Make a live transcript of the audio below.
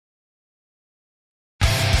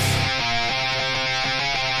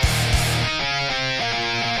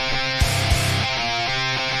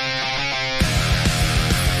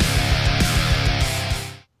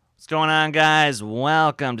going on, guys?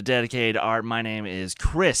 Welcome to Dedicated Art. My name is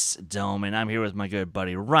Chris Doman. I'm here with my good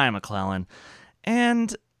buddy Ryan McClellan.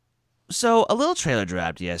 And so a little trailer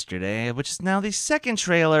dropped yesterday, which is now the second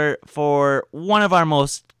trailer for one of our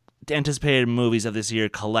most anticipated movies of this year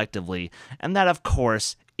collectively. And that, of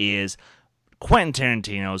course, is Quentin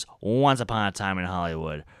Tarantino's Once Upon a Time in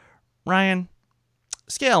Hollywood. Ryan,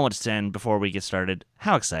 scale of 1 to 10 before we get started.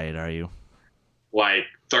 How excited are you? Like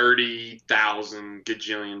 30,000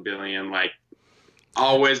 gajillion billion. Like,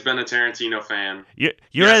 always been a Tarantino fan.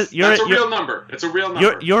 That's a real number. It's a real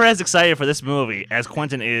number. You're as excited for this movie as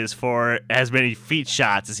Quentin is for as many feet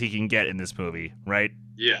shots as he can get in this movie, right?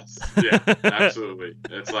 Yes. Yeah, absolutely.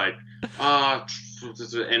 It's like,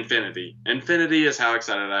 infinity. Infinity is how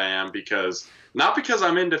excited I am because, not because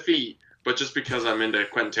I'm into feet, but just because I'm into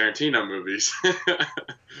Quentin Tarantino movies.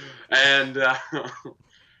 And,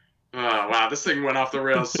 wow, this thing went off the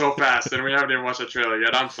rails so fast, and we haven't even watched the trailer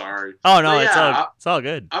yet. I'm sorry. Oh, no, it's all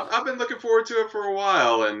good. I've been looking forward to it for a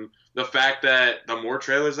while, and the fact that the more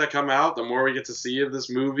trailers that come out, the more we get to see of this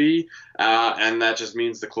movie, and that just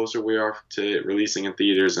means the closer we are to it releasing in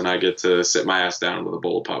theaters, and I get to sit my ass down with a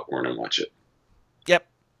bowl of popcorn and watch it.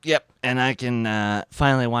 Yep. And I can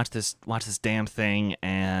finally watch this damn thing,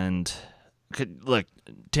 and look,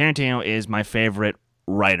 Tarantino is my favorite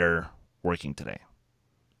writer working today.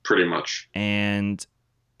 Pretty much. And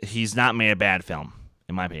he's not made a bad film,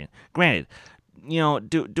 in my opinion. Granted,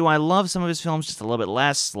 do I love some of his films just a little bit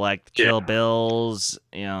less, like Kill Bills,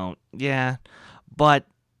 yeah. But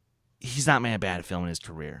he's not made a bad film in his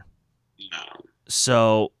career. No.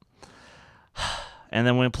 So, and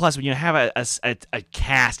then when you have a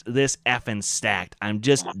cast this effing stacked, I'm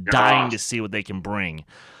just dying to see what they can bring.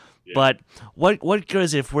 Yeah. But what good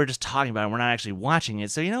is it if we're just talking about it, we're not actually watching it?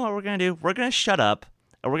 So you know what we're going to do? We're going to shut up.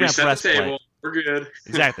 And we're going to press play. We're good.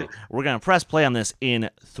 Exactly. We're going to press play on this in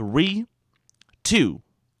 3, 2,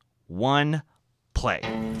 1, play.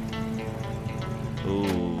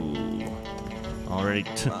 Ooh. Already.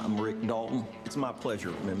 I'm Rick Dalton. It's my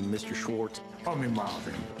pleasure, Mr. Schwartz. Call me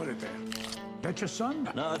Marvin. Put it there. That your son?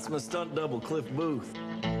 No, it's my stunt double, Cliff Booth.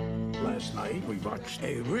 Last night, we watched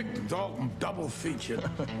a Rick Dalton double feature.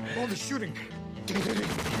 All the shooting.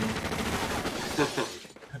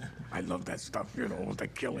 I love that stuff, the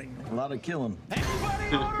killing. A lot of killing.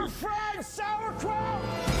 Everybody order fried sauerkraut!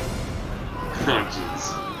 Oh,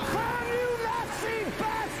 jeez. Crown you Nazi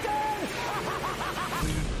bastard!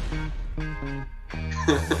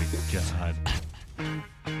 Oh, my God.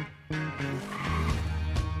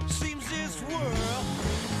 Seems this world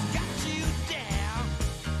got you down.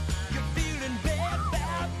 You're feeling bad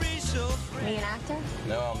vibrations. Are you an actor?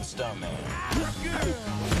 No, I'm a stuntman. Girl,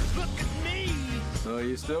 look at me. So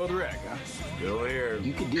you still with Rick, huh? Still here.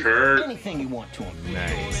 You can do Kurt. anything you want to him.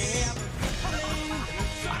 Nice.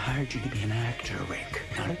 I hired you to be an actor, Rick,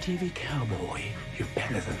 not a TV cowboy. You're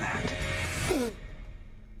better than that.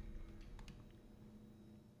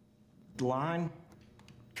 Line?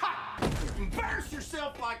 Cut! Embarrass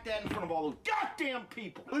yourself like that in front of all those goddamn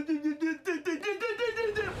people! All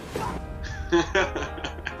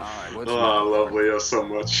right, what's I love Leo so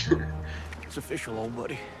much. It's official, old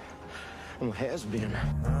buddy. Well, has been.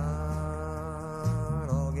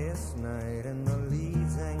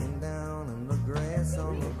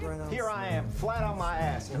 Here I am, flat on my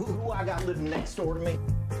ass. And who I got living next door to me?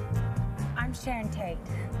 I'm Sharon Tate.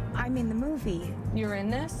 I'm in the movie. You're in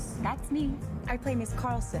this? That's me. I play Miss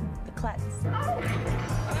Carlson, the klutz. God,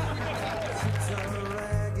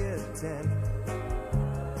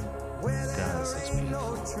 this is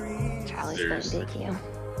beautiful. Charlie's gonna dig you.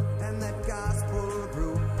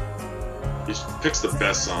 He picks the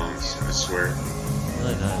best songs, I swear. He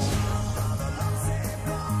really does.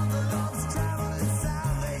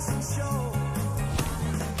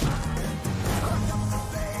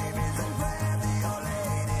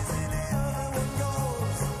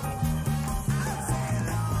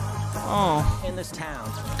 Oh. In this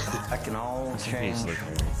town, I can all change Look.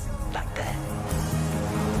 like that.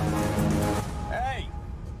 Hey!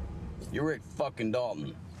 You're Rick fucking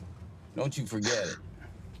Dalton. Don't you forget it.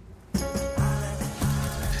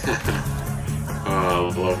 Oh,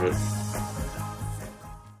 I love it.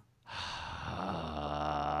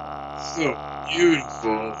 So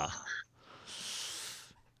beautiful.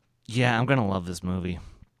 Yeah, I'm gonna love this movie.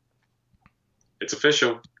 It's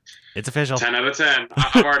official. It's official. 10 out of 10.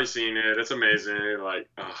 I've already seen it. It's amazing.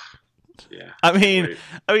 Yeah. I mean,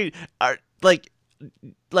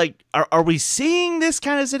 are we seeing this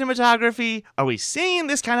kind of cinematography? Are we seeing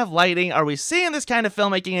this kind of lighting? Are we seeing this kind of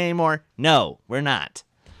filmmaking anymore? No, we're not.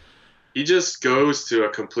 he just goes to a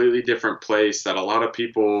completely different place that a lot of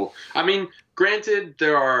people. I mean, granted,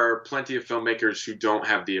 there are plenty of filmmakers who don't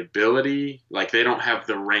have the ability, like they don't have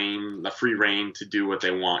the free reign to do what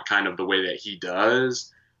they want, kind of the way that he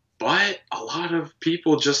does. But a lot of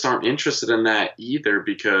people just aren't interested in that either,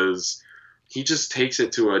 because he just takes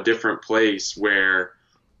it to a different place where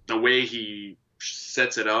the way he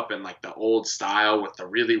sets it up in like the old style with the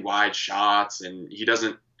really wide shots, and he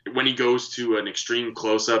doesn't, when he goes to an extreme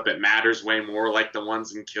close-up, it matters way more, like the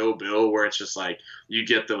ones in Kill Bill where it's just like you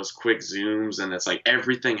get those quick zooms and it's like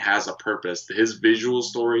everything has a purpose. His visual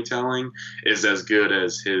storytelling is as good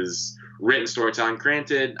as his written storytelling.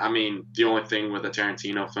 Granted, I mean, the only thing with a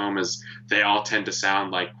Tarantino film is they all tend to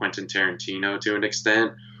sound like Quentin Tarantino to an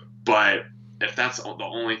extent, but if that's the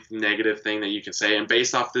only negative thing that you can say, and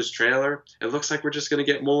based off this trailer, it looks like we're just going to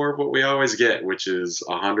get more of what we always get, which is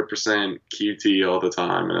 100% QT all the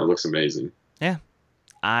time, and it looks amazing. Yeah.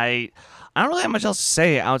 I don't really have much else to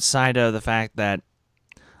say outside of the fact that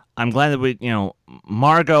I'm glad that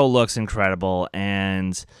Margot looks incredible,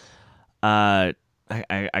 and I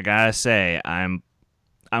gotta say, I'm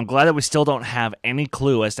glad that we still don't have any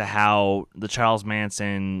clue as to how the Charles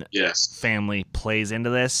Manson family plays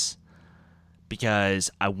into this, because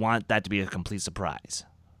I want that to be a complete surprise.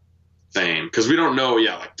 Same, because we don't know,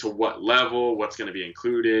 like to what level, what's going to be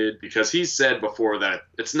included, because he said before that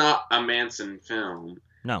it's not a Manson film.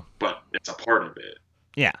 No. But it's a part of it.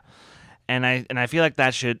 Yeah. And I feel like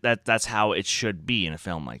that's how it should be in a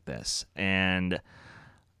film like this. And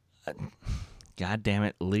God damn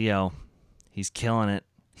it, Leo, he's killing it.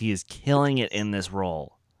 He is killing it in this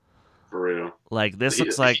role. For real. Like, this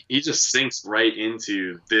looks like he just sinks right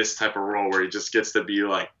into this type of role where he just gets to be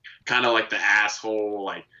like kind of like the asshole,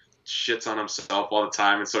 like shits on himself all the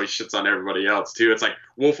time, and so he shits on everybody else too. It's like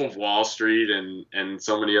Wolf of Wall Street and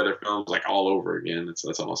so many other films, like all over again.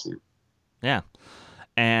 That's awesome. Yeah.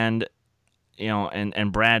 And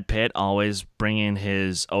and Brad Pitt always bringing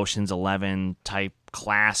his Ocean's 11 type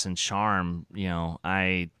class and charm.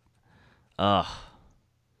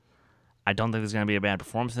 I don't think there's going to be a bad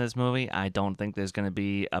performance in this movie. I don't think there's going to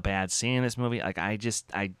be a bad scene in this movie. Like,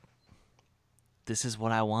 this is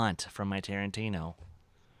what I want from my Tarantino.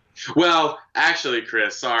 Well, actually,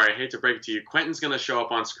 Chris, sorry, I hate to break it to you. Quentin's going to show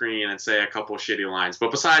up on screen and say a couple shitty lines.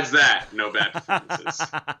 But besides that, no bad performances.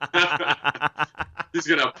 He's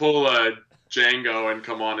going to pull a Django and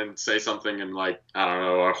come on and say something in, like, I don't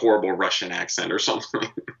know, a horrible Russian accent or something.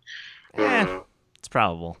 It's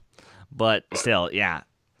probable. But still, yeah.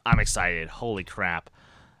 I'm excited. Holy crap.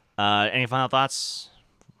 Any final thoughts?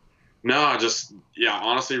 No,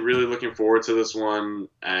 honestly, really looking forward to this one,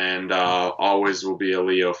 and always will be a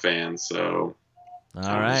Leo fan, so all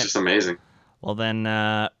right. It's just amazing. Well then,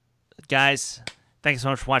 guys, thanks so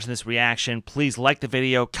much for watching this reaction. Please like the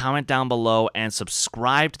video, comment down below, and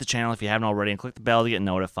subscribe to the channel if you haven't already, and click the bell to get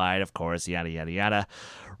notified, of course, yada, yada, yada.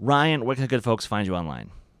 Ryan, where can the good folks find you online?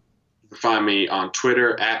 You can find me on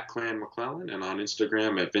Twitter at Clan McClellan and on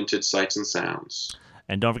Instagram at Vintage Sights and Sounds.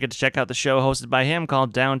 And don't forget to check out the show hosted by him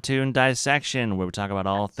called Downtuned Dissection, where we talk about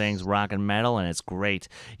all things rock and metal, and it's great.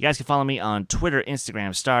 You guys can follow me on Twitter,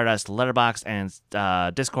 Instagram, Stardust, Letterboxd,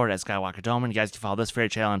 and Discord at Skywalker Doman. You guys can follow this fairy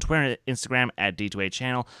channel on Twitter and Instagram at D2A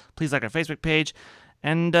Channel. Please like our Facebook page.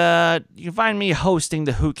 And you can find me hosting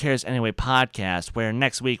the Who Cares Anyway podcast, where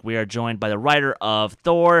next week we are joined by the writer of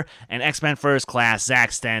Thor and X-Men First Class,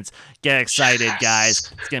 Zach Stentz. Get excited,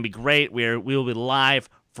 guys. It's going to be great. We will be live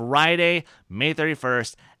Friday, May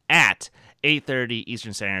 31st at 8:30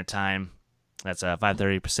 Eastern Standard Time. That's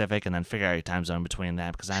 5:30 Pacific, and then figure out your time zone between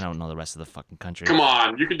that, because I don't know the rest of the fucking country. Come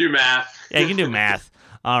on, you can do math. Yeah, you can do math.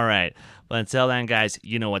 All right. But until then, guys,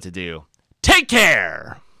 you know what to do. Take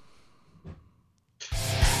care!